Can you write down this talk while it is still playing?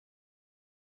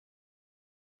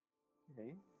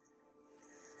Okay.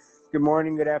 Good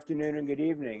morning, good afternoon, and good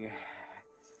evening.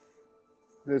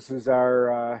 This is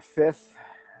our fifth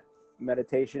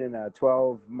meditation in a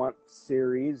 12-month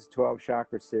series, 12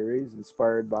 chakra series,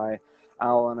 inspired by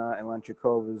Alena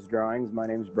Ilenčíkova's drawings. My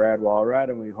name is Brad Walrod,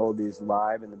 and we hold these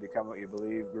live in the Become What You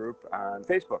Believe group on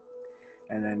Facebook,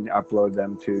 and then upload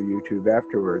them to YouTube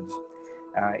afterwards.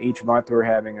 Each month we're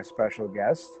having a special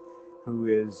guest who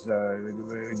is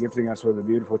gifting us with a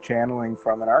beautiful channeling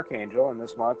from an archangel. And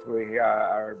this month we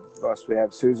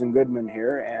have Susan Goodman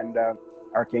here and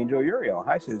Archangel Uriel.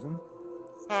 Hi, Susan.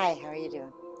 Hi, how are you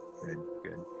doing?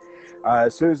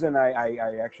 Good. Susan, I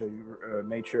actually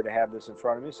made sure to have this in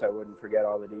front of me so I wouldn't forget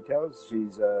all the details. She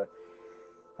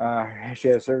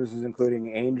has services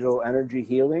including angel energy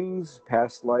healings,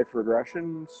 past life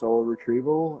regression, soul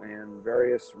retrieval, and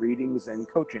various readings and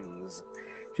coachings.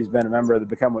 She's been a member of the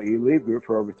Become What You Believe group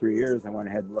for over 3 years. I went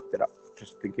ahead and looked it up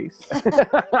just in case.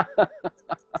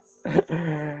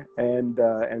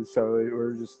 and so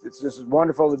it's just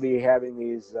wonderful to be having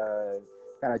these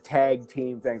kind of tag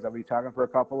team things. I'll be talking for a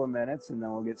couple of minutes and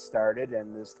then we'll get started.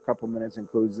 And this couple of minutes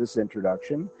includes this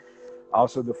introduction.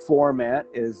 Also, the format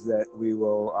is that we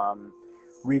will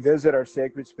revisit our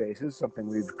sacred spaces, something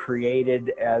we've created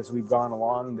as we've gone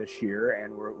along this year.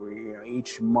 And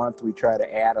each month we try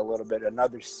to add a little bit,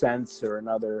 another sense or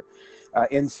another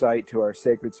insight to our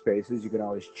sacred spaces. You can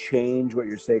always change what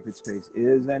your sacred space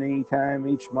is anytime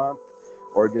each month,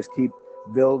 or just keep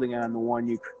building on the one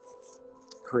you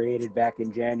created back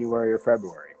in January or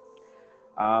February.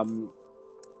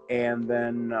 And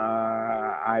then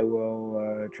I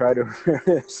will try to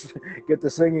get the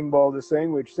singing bowl to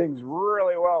sing, which sings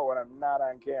really well when I'm not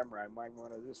on camera. I might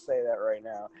want to just say that right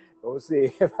now. But we'll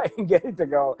see if I can get it to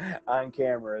go on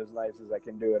camera as nice as I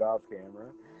can do it off camera.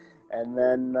 And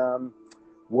then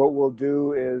what we'll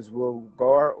do is we'll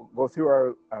go through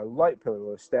our light pillar.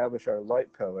 We'll establish our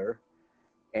light pillar.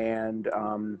 And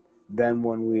then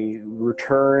when we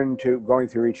return to going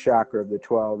through each chakra of the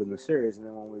 12 in the series, and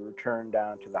then when we return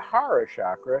down to the Hara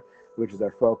Chakra, which is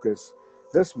our focus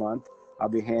this month, I'll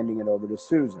be handing it over to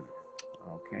Susan.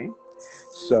 Okay.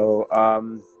 So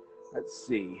let's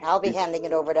see. I'll be handing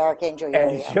it over to Archangel Uriel.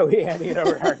 And she'll be handing it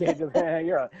over to Archangel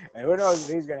Uriel. And who knows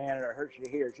if he's going to hand it over,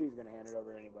 he or she's going to hand it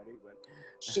over to anybody. But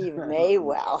she may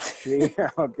well.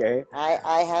 Okay.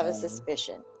 I have a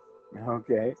suspicion.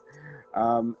 Okay.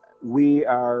 We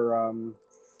are,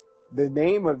 the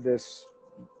name of this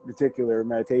particular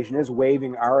meditation is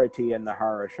Waving Arati in the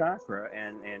Hara Chakra,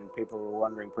 and people were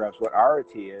wondering perhaps what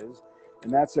Arati is,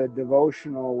 and that's a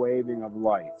devotional waving of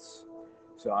lights.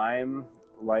 So I'm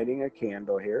lighting a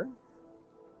candle here,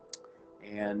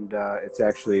 and it's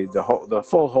actually, the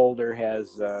full holder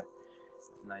has a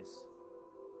nice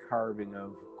carving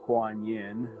of Kuan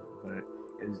Yin, but it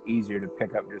is easier to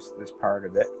pick up just this part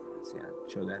of it. Let's see, I'll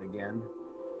show that again.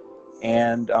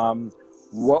 And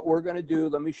what we're going to do,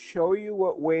 let me show you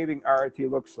what waving Arati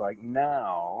looks like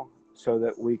now so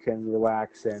that we can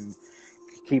relax and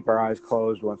keep our eyes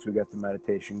closed once we get the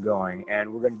meditation going.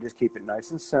 And we're going to just keep it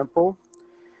nice and simple.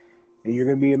 And you're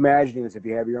going to be imagining this. If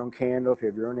you have your own candle, if you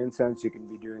have your own incense, you can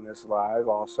be doing this live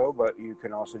also, but you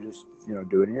can also just,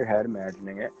 do it in your head,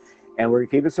 imagining it. And we're going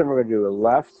to keep it simple. We're going to do a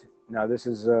left. Now, this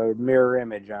is a mirror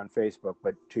image on Facebook,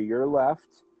 but to your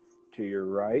left, to your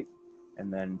right,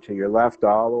 and then to your left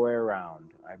all the way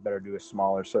around. I better do a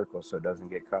smaller circle so it doesn't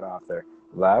get cut off there.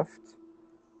 Left,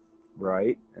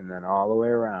 right, and then all the way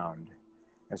around.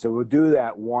 And so we'll do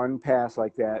that one pass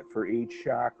like that for each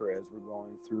chakra as we're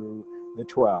going through the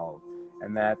 12.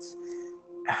 And that's,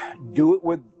 do it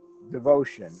with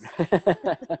devotion.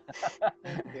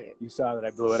 You saw that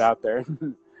I blew it out there.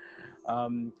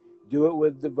 Do it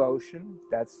with devotion.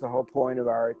 That's the whole point of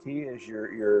Arati, is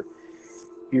you're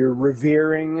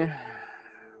revering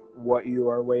what you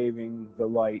are waving the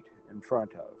light in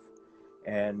front of.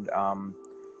 And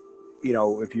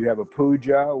if you have a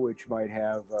puja, which might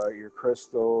have your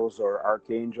crystals or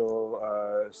archangel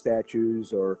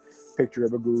statues or picture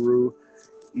of a guru,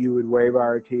 you would wave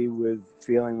Arati with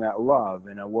feeling that love.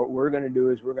 And what we're going to do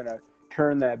is we're going to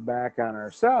turn that back on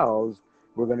ourselves.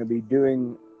 We're going to be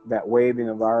doing that waving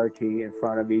of Arati in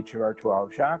front of each of our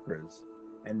 12 chakras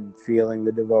and feeling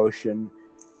the devotion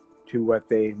to what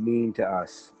they mean to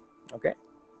us. Okay,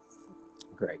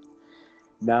 great.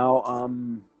 Now,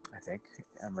 I think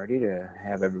I'm ready to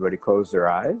have everybody close their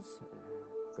eyes.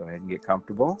 Go ahead and get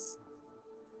comfortable.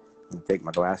 And take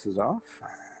my glasses off.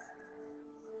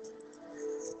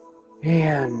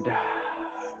 And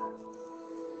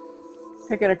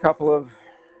taking a couple of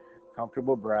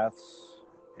comfortable breaths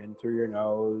in through your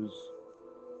nose,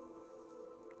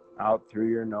 out through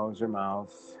your nose or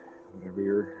mouth, whatever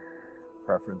you're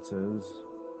preferences.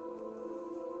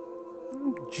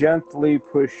 Gently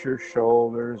push your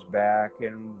shoulders back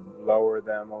and lower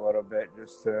them a little bit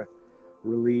just to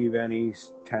relieve any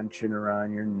tension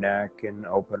around your neck and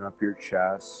open up your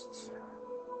chest.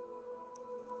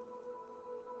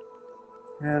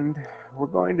 And we're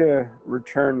going to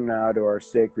return now to our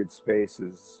sacred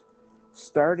spaces.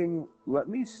 Let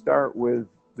me start with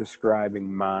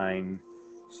describing mine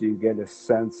so you get a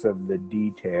sense of the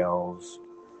details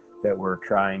that we're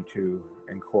trying to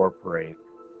incorporate.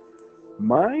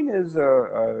 Mine is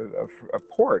a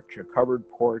porch, a covered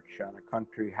porch on a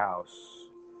country house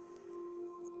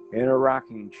in a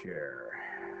rocking chair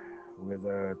with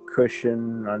a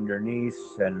cushion underneath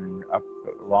and up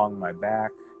along my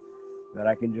back that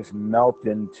I can just melt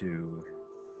into.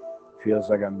 Feels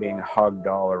like I'm being hugged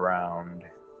all around.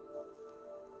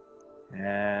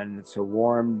 And it's a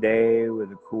warm day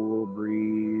with a cool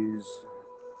breeze,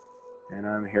 and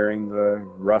I'm hearing the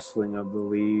rustling of the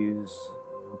leaves,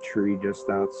 the tree just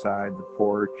outside the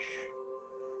porch,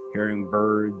 hearing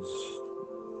birds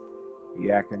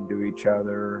yakking to each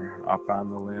other up on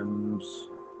the limbs.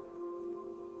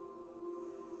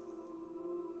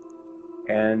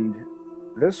 And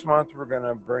this month we're going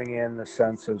to bring in the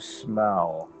sense of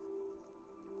smell.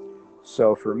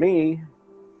 So for me,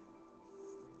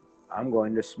 I'm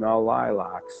going to smell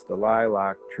lilacs. The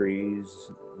lilac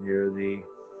trees near the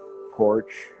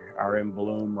porch are in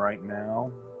bloom right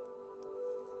now.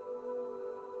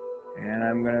 And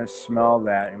I'm going to smell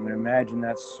that. I'm going to imagine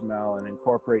that smell and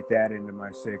incorporate that into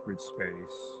my sacred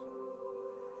space.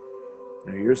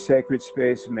 Now, your sacred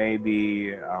space may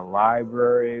be a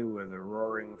library with a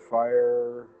roaring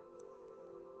fire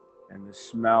and the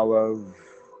smell of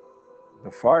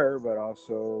the fire, but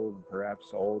also perhaps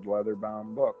old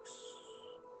leather-bound books.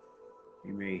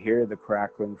 You may hear the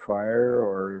crackling fire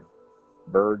or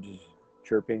birds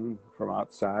chirping from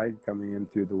outside coming in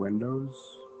through the windows.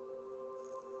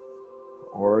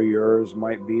 Or yours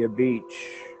might be a beach,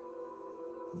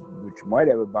 which might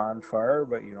have a bonfire,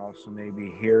 but you also may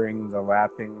be hearing the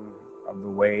lapping of the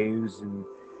waves and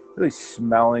really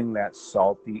smelling that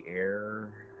salty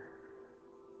air.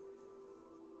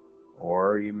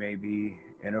 Or you may be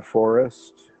in a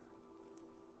forest,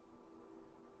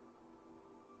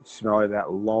 smelling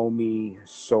that loamy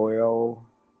soil,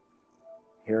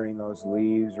 hearing those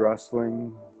leaves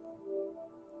rustling.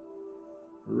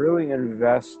 Really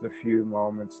invest a few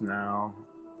moments now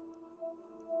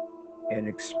in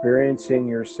experiencing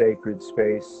your sacred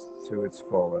space to its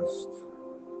fullest.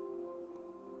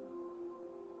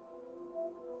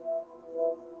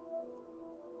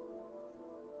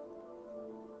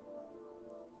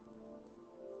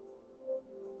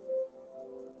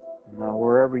 Now,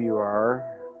 wherever you are,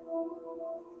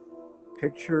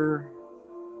 picture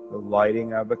the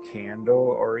lighting of a candle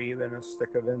or even a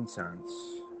stick of incense.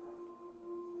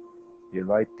 You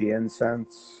light the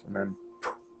incense and then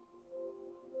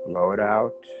blow it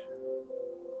out.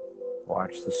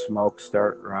 Watch the smoke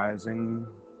start rising.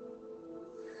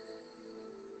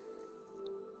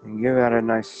 And give that a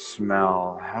nice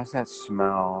smell. How's that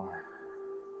smell?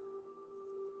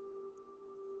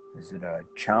 Is it a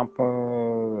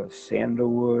champa, a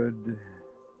sandalwood,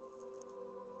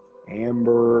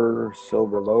 amber,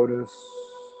 silver lotus,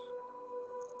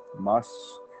 musk?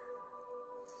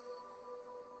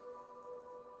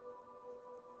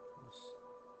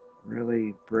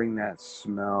 Really bring that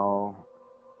smell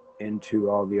into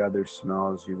all the other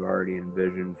smells you've already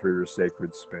envisioned for your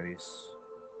sacred space.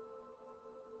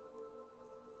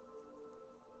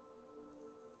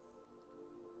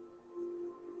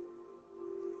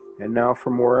 And now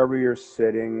from wherever you're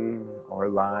sitting or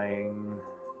lying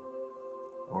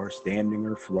or standing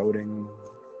or floating,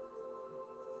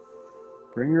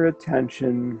 bring your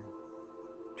attention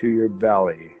to your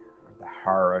belly, or the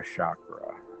Hara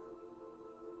Chakra.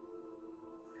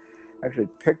 Actually,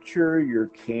 picture your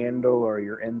candle or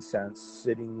your incense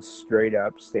sitting straight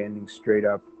up, standing straight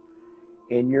up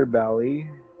in your belly.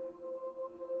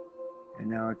 And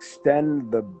now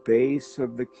extend the base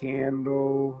of the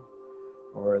candle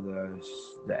or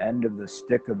the end of the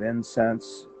stick of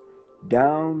incense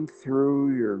down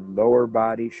through your lower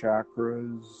body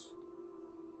chakras,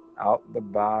 out the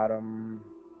bottom,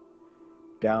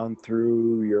 down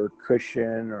through your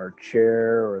cushion or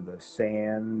chair or the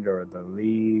sand or the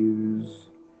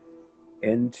leaves,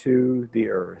 into the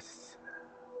earth.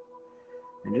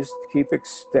 And just keep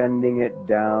extending it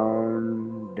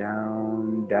down,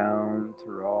 down, down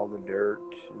through all the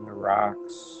dirt and the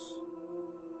rocks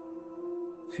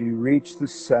till you reach the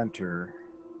center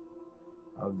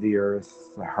of the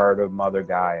earth, the heart of Mother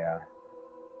Gaia.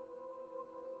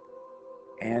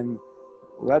 And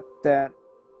let that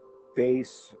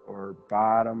base or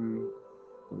bottom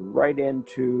right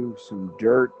into some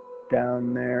dirt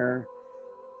down there.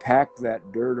 Pack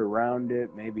that dirt around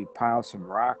it, maybe pile some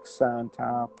rocks on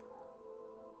top.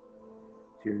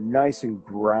 So you're nice and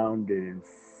grounded and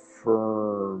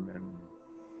firm and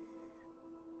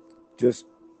just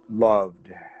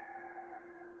loved.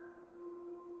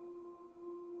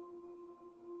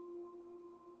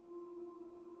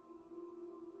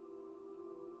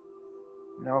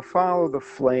 Now follow the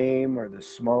flame or the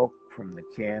smoke from the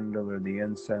candle or the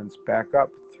incense back up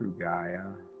through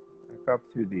Gaia, back up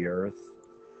through the earth,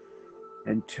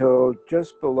 until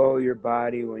just below your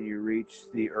body when you reach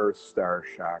the Earth Star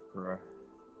chakra.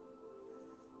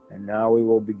 And now we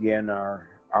will begin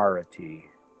our Arati,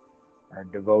 our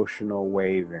devotional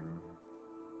waving.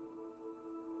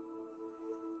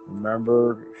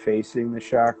 Remember, facing the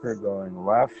chakra, going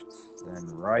left, then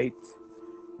right,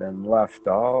 then left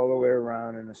all the way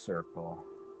around in a circle.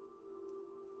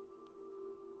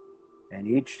 And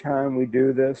each time we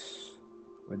do this,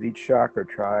 with each chakra,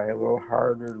 try a little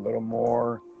harder, a little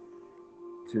more,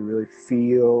 to really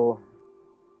feel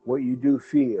what you do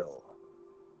feel,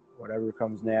 whatever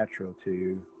comes natural to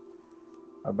you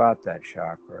about that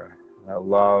chakra. That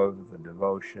love, the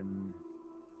devotion,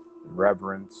 the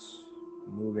reverence.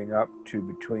 Moving up to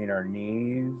between our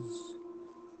knees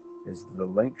is the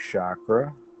link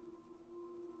chakra.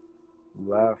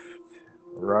 Left,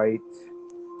 right,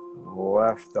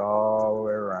 left all the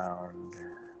way around.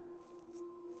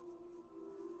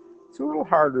 It's a little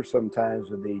harder sometimes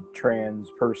with the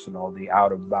transpersonal, the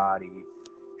out-of-body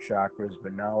chakras,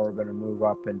 but now we're going to move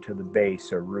up into the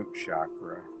base or root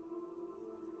chakra.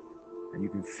 And you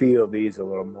can feel these a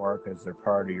little more because they're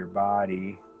part of your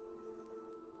body.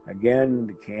 Again,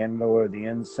 the candle or the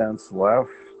incense, left,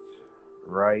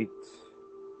 right,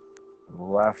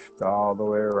 left all the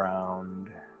way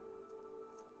around.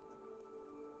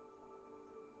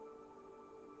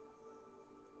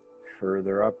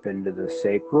 Further up into the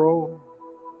sacral,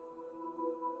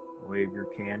 wave your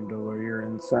candle or your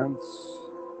incense.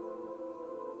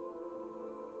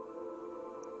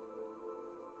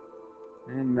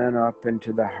 And then up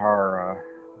into the Hara,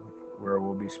 where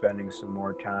we'll be spending some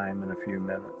more time in a few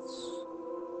minutes.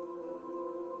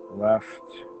 Left,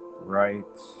 right,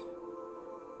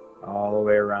 all the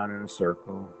way around in a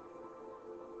circle.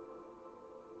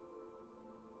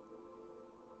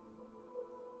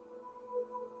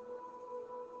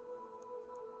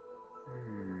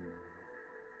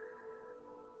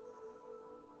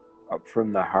 Up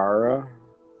from the Hara,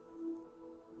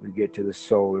 we get to the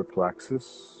solar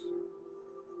plexus,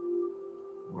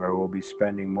 where we'll be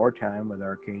spending more time with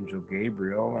Archangel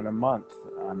Gabriel in a month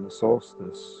on the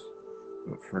solstice.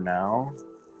 But for now,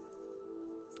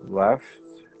 left,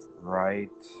 right,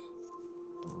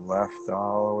 left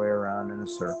all the way around in a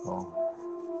circle.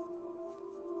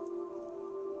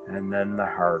 And then the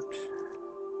heart.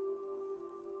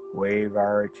 Wave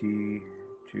Arati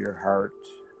to your heart,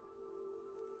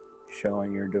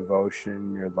 showing your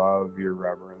devotion, your love, your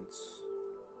reverence.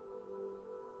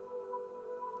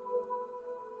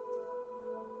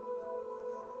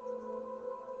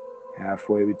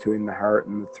 Halfway between the heart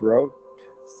and the throat,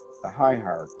 the high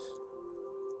heart.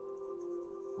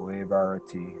 Wave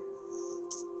Arati.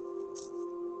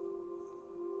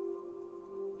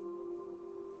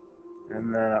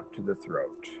 And then up to the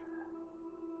throat.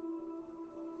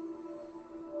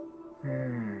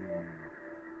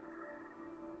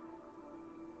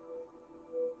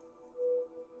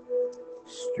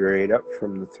 Straight up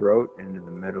from the throat into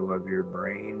the middle of your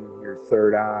brain, your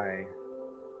third eye.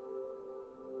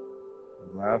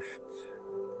 Left,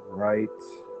 right,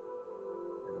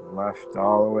 and left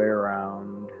all the way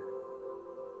around.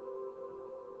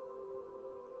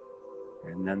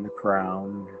 And then the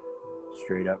crown,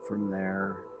 straight up from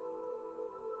there.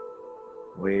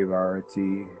 Wave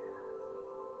Arati.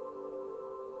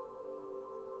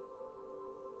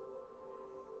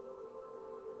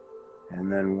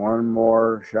 And then one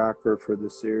more chakra for the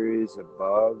series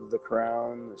above the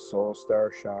crown, the Soul Star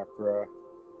chakra.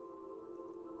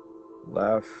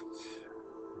 Left,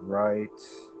 right,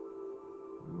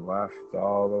 left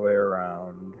all the way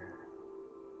around.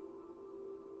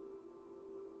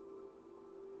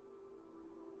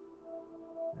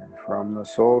 And from the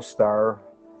Soul Star,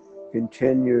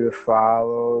 continue to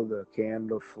follow the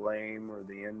candle flame or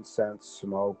the incense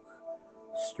smoke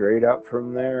straight up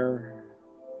from there,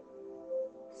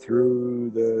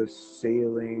 through the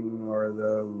ceiling or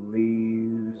the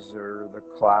leaves or the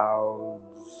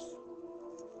clouds,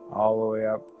 all the way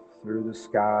up through the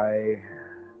sky,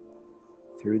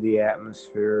 through the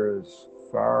atmosphere, as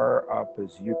far up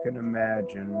as you can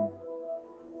imagine,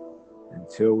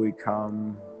 until we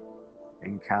come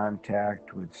in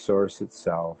contact with Source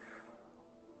itself.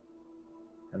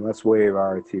 And let's wave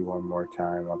Arati one more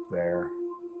time up there.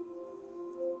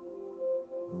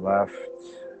 Left,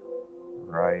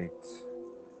 right,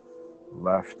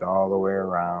 left all the way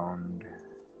around.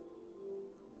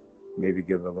 Maybe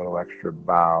give a little extra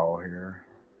bow here.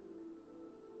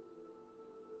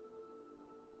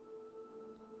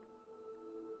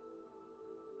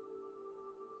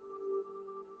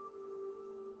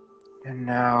 And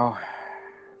now,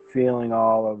 feeling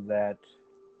all of that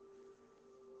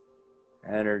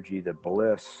energy, the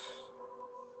bliss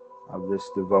of this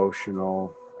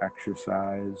devotional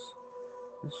exercise,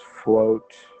 just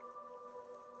float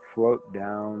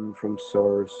down from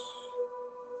Source,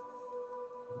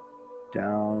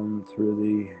 down through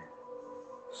the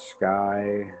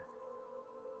sky,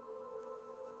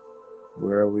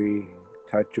 where we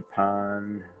touch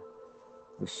upon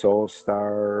the soul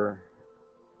star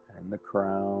and the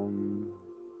crown,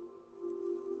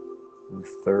 the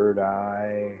third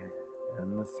eye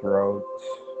and the throat,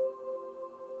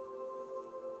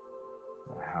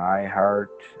 the high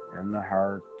heart and the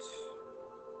heart,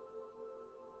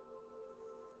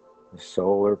 the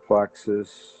solar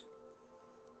plexus,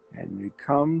 and we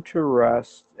come to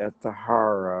rest at the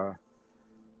Hara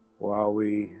while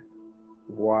we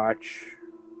watch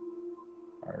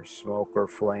our smoke or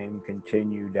flame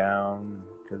continue down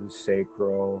to the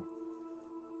sacral,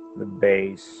 the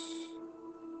base,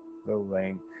 the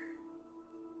link,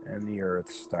 and the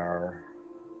earth star.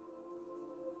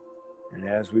 And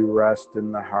as we rest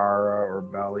in the Hara or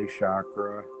belly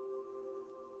chakra,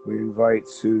 we invite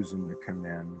Susan to come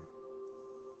in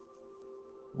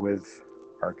with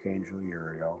Archangel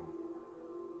Uriel.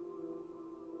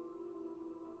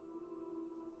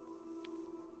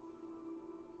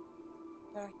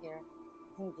 Are here,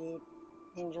 indeed,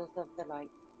 angels of the light.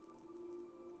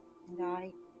 And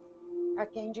I,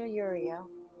 Archangel Uriel,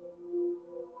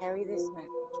 carry this message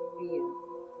to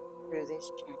you through this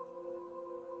channel.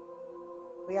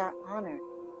 We are honored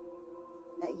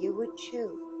that you would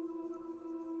choose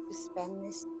to spend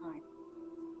this time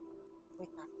with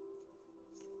us.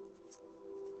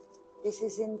 This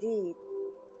is indeed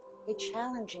a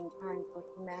challenging time for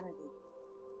humanity,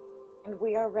 and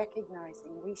we are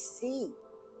recognizing, we see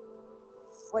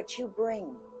what you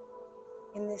bring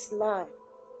in this love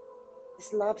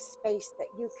space that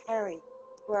you carry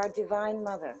to our Divine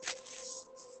Mother.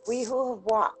 We who have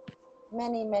walked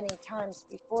many, many times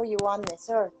before you on this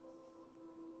earth,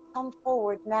 come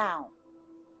forward now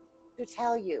to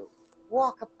tell you,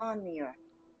 walk upon the earth.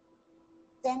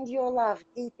 Send your love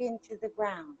deep into the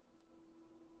ground.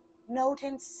 Note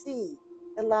and see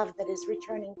the love that is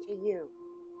returning to you.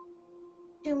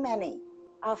 Too many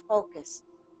are focused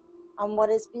on what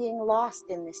is being lost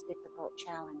in this difficult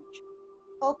challenge.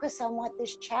 Focus on what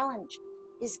this challenge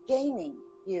is gaining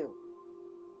you.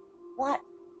 What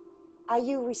are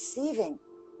you receiving?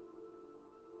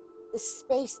 The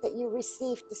space that you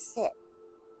receive to sit,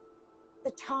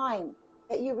 the time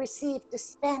that you receive to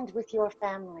spend with your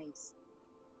families,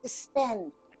 to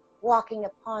spend walking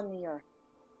upon the earth,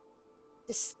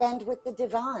 to spend with the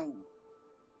divine.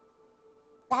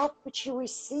 That which you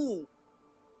receive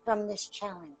from this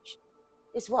challenge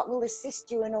is what will assist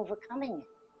you in overcoming it.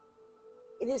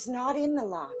 It is not in the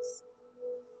loss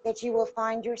that you will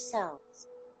find yourselves.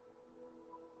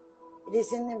 It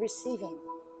is in the receiving.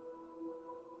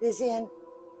 It is in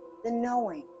the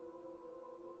knowing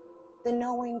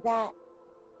that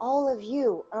all of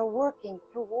you are working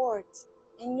towards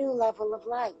a new level of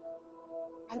light.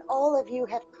 And all of you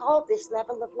have called this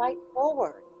level of light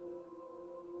forward.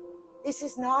 This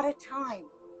is not a time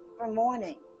for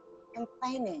mourning,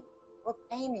 complaining, or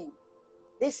painting.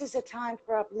 This is a time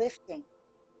for uplifting,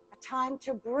 a time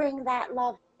to bring that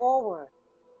love forward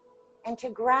and to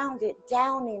ground it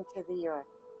down into the earth.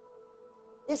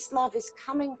 This love is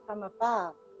coming from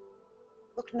above.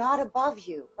 Look not above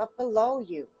you, but below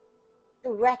you,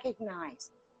 to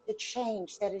recognize the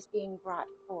change that is being brought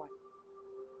forth.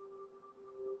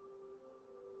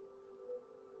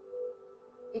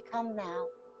 We come now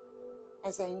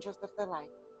as angels of the light.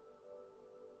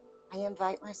 I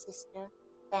invite my sister,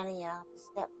 Phanuel, to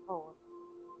step forward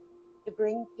to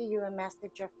bring to you a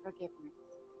message of forgiveness.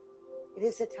 It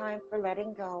is a time for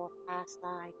letting go of past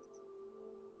lives.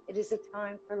 It is a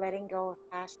time for letting go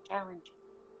of past challenges.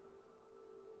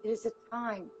 It is a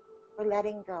time for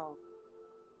letting go,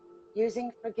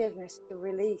 using forgiveness to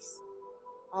release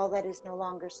all that is no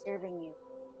longer serving you.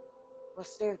 It will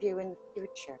serve you in the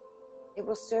future. It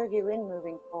will serve you in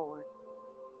moving forward.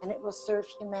 And it will serve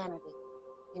humanity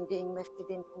in being lifted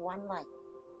into one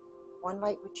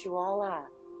light which you all are,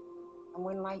 and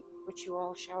one light which you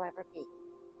all shall ever be.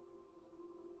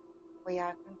 We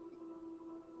are complete.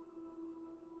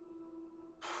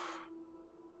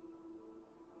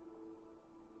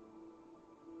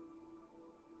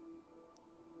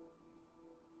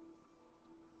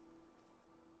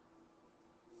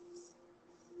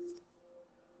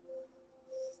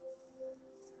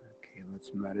 Okay,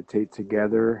 let's meditate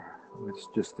together with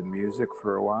just the music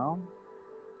for a while.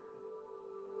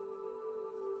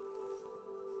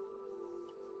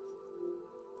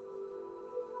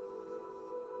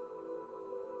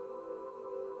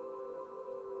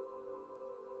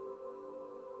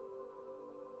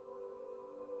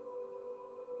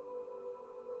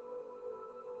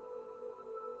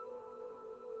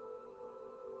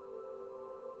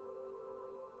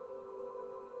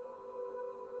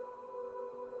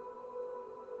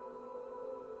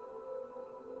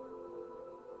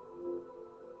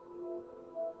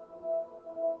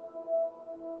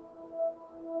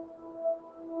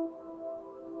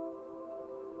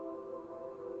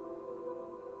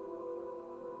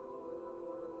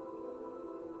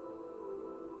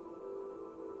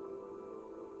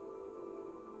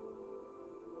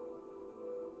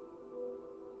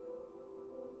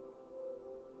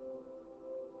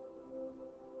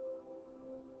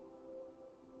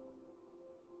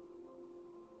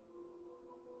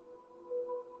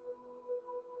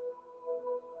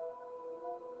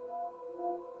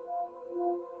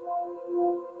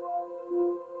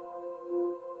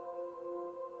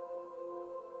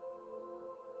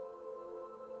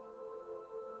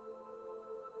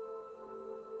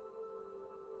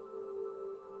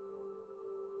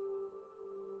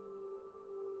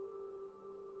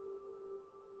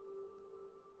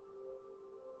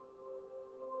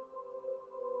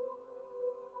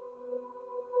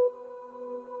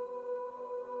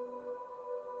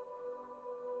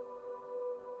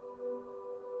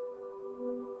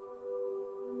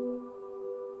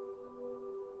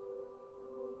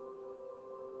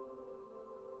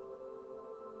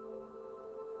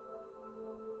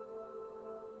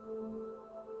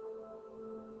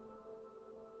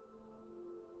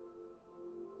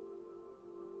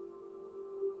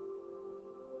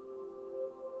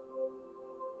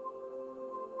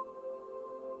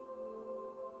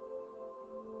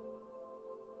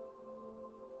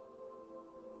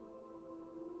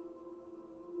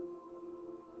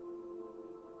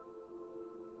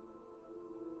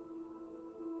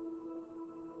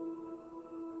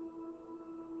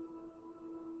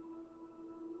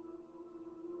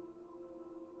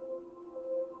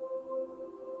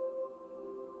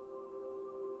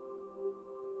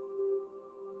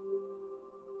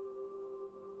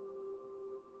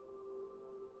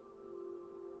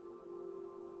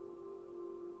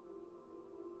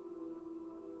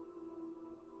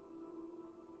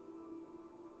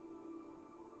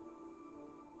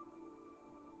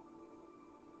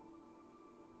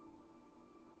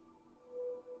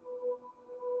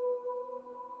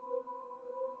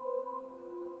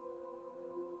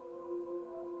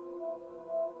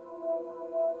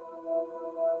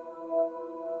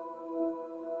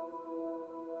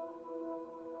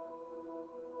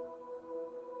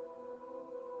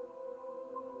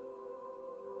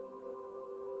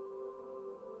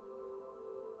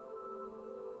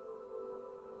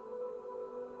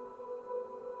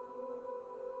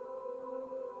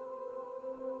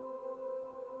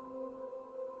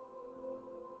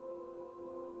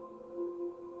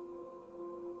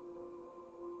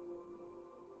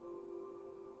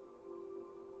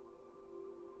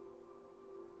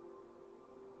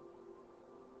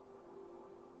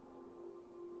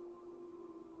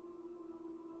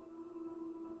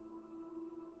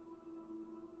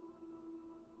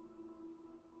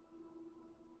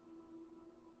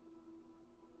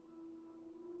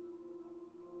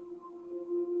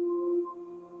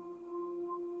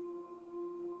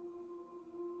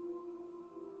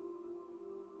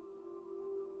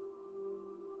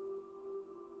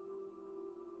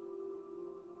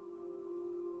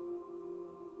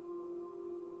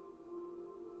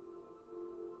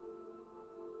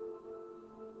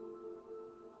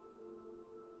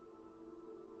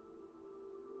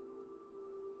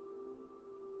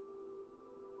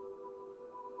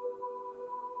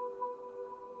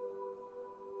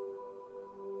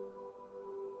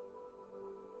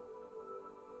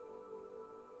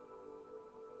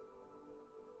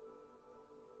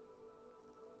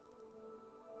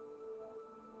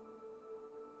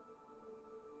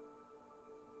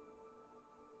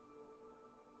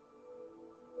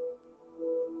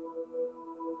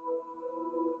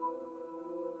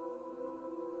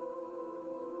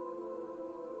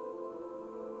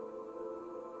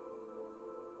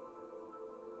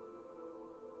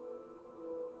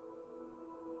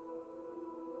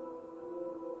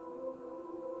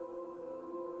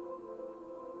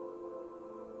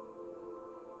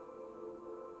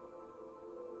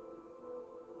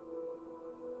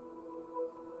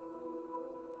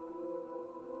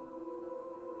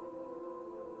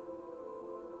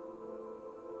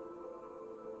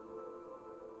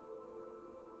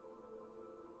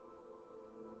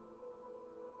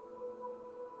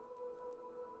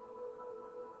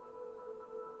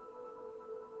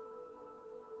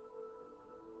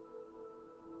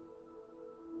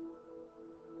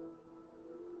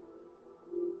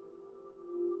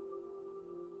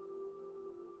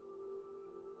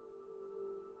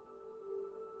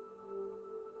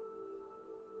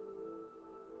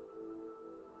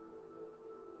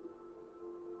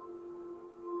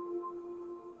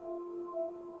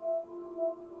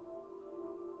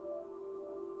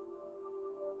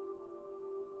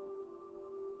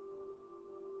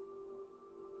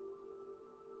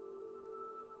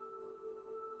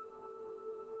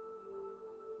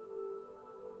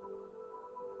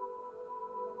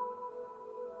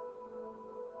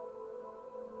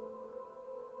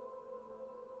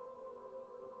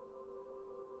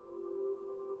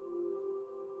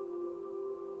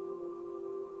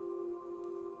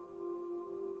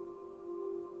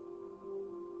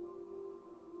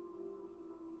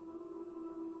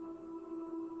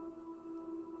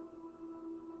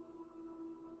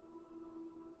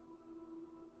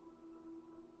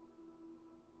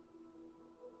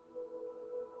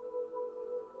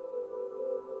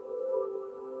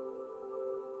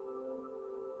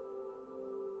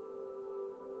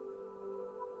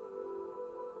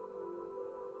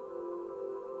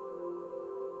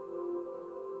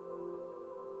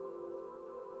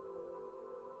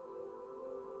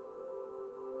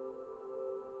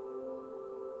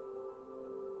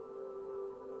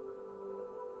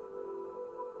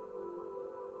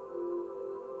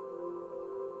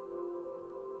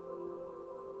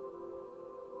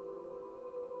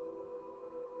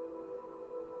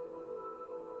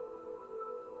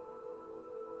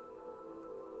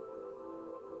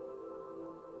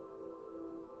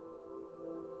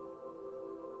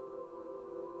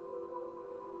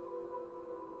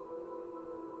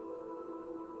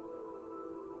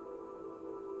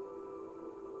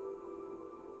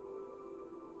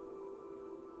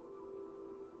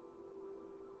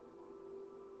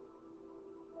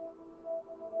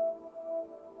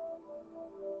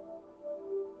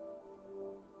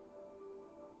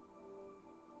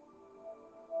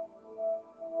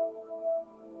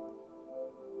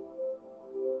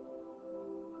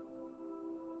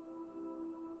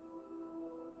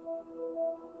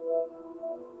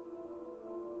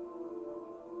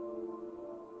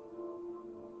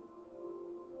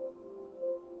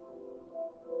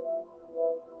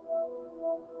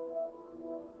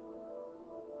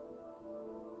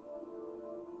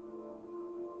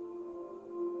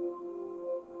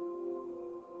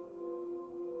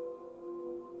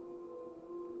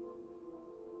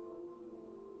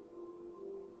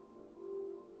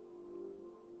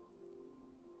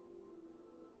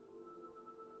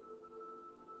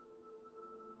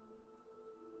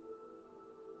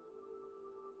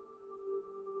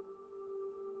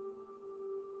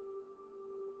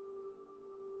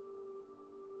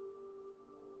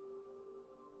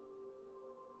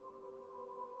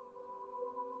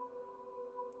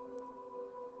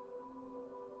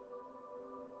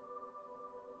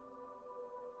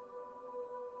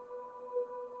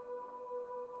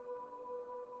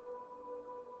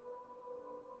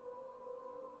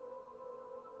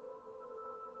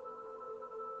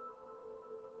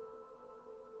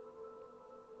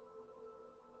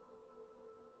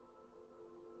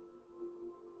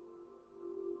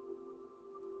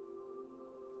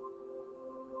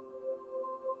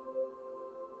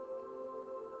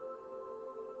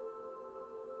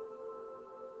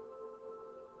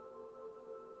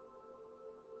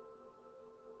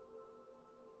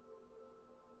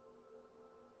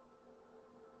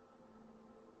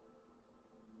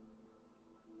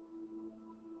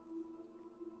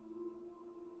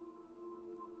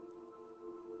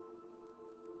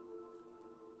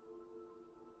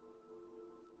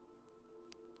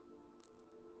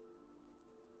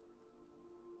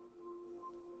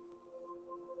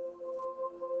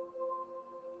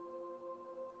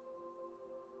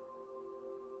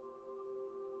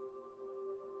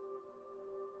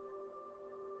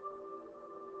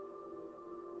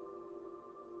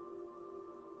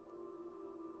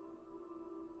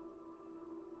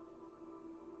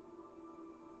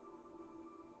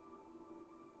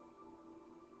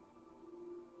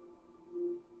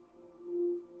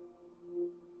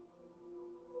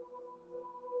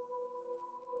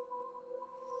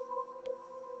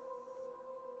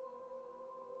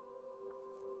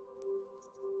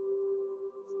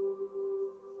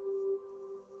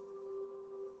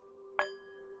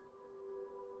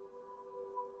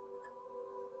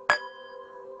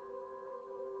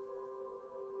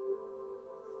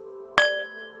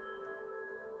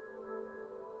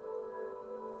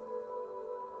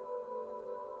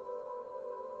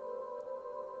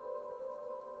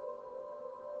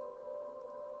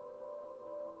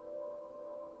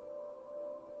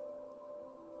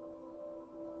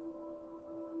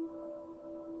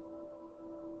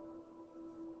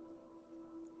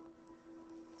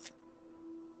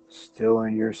 Still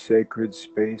in your sacred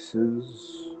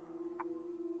spaces,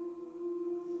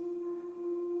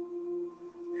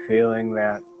 feeling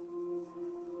that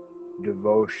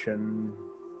devotion,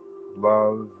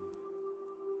 love,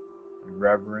 and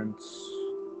reverence.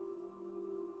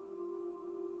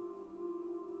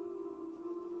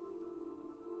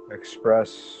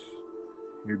 Express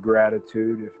your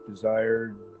gratitude, if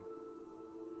desired,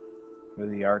 for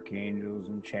the archangels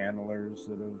and channelers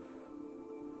that have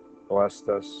blessed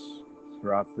us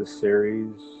throughout this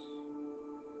series,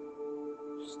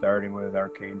 starting with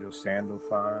Archangel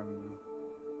Sandalphon,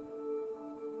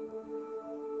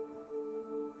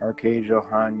 Archangel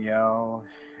Haniel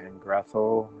and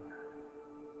Grethel,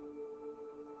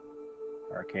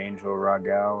 Archangel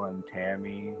Raguel and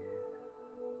Tammy,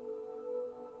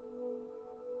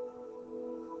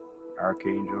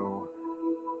 Archangel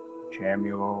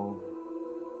Chamuel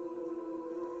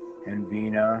and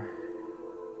Vina,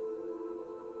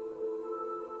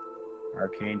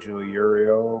 Archangel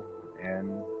Uriel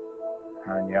and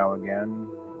Haniel again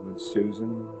with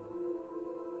Susan.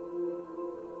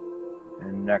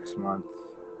 And next month,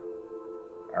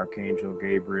 Archangel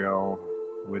Gabriel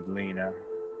with Lena.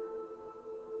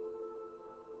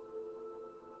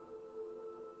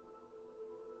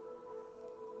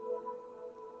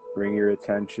 Bring your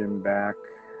attention back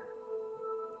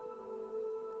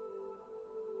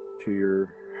to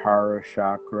your Hara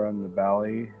Chakra in the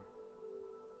belly.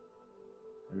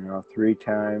 And now 3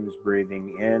 times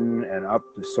breathing in and up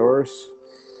the source.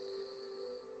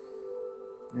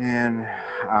 And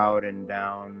out and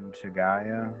down to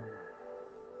Gaia.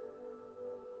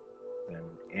 Then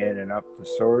in and up the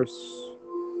source.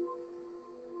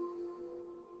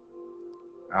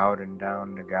 Out and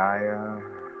down to Gaia.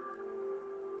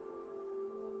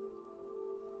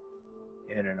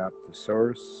 In and up the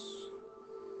source.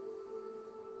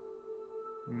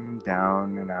 And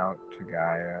down and out to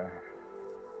Gaia.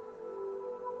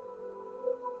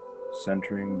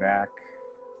 Centering back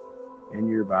in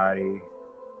your body.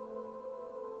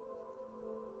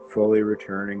 Fully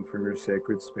returning from your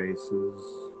sacred spaces.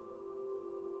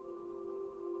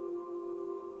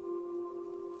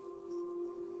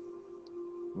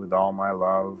 With all my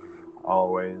love,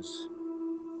 always.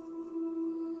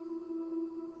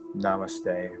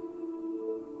 Namaste.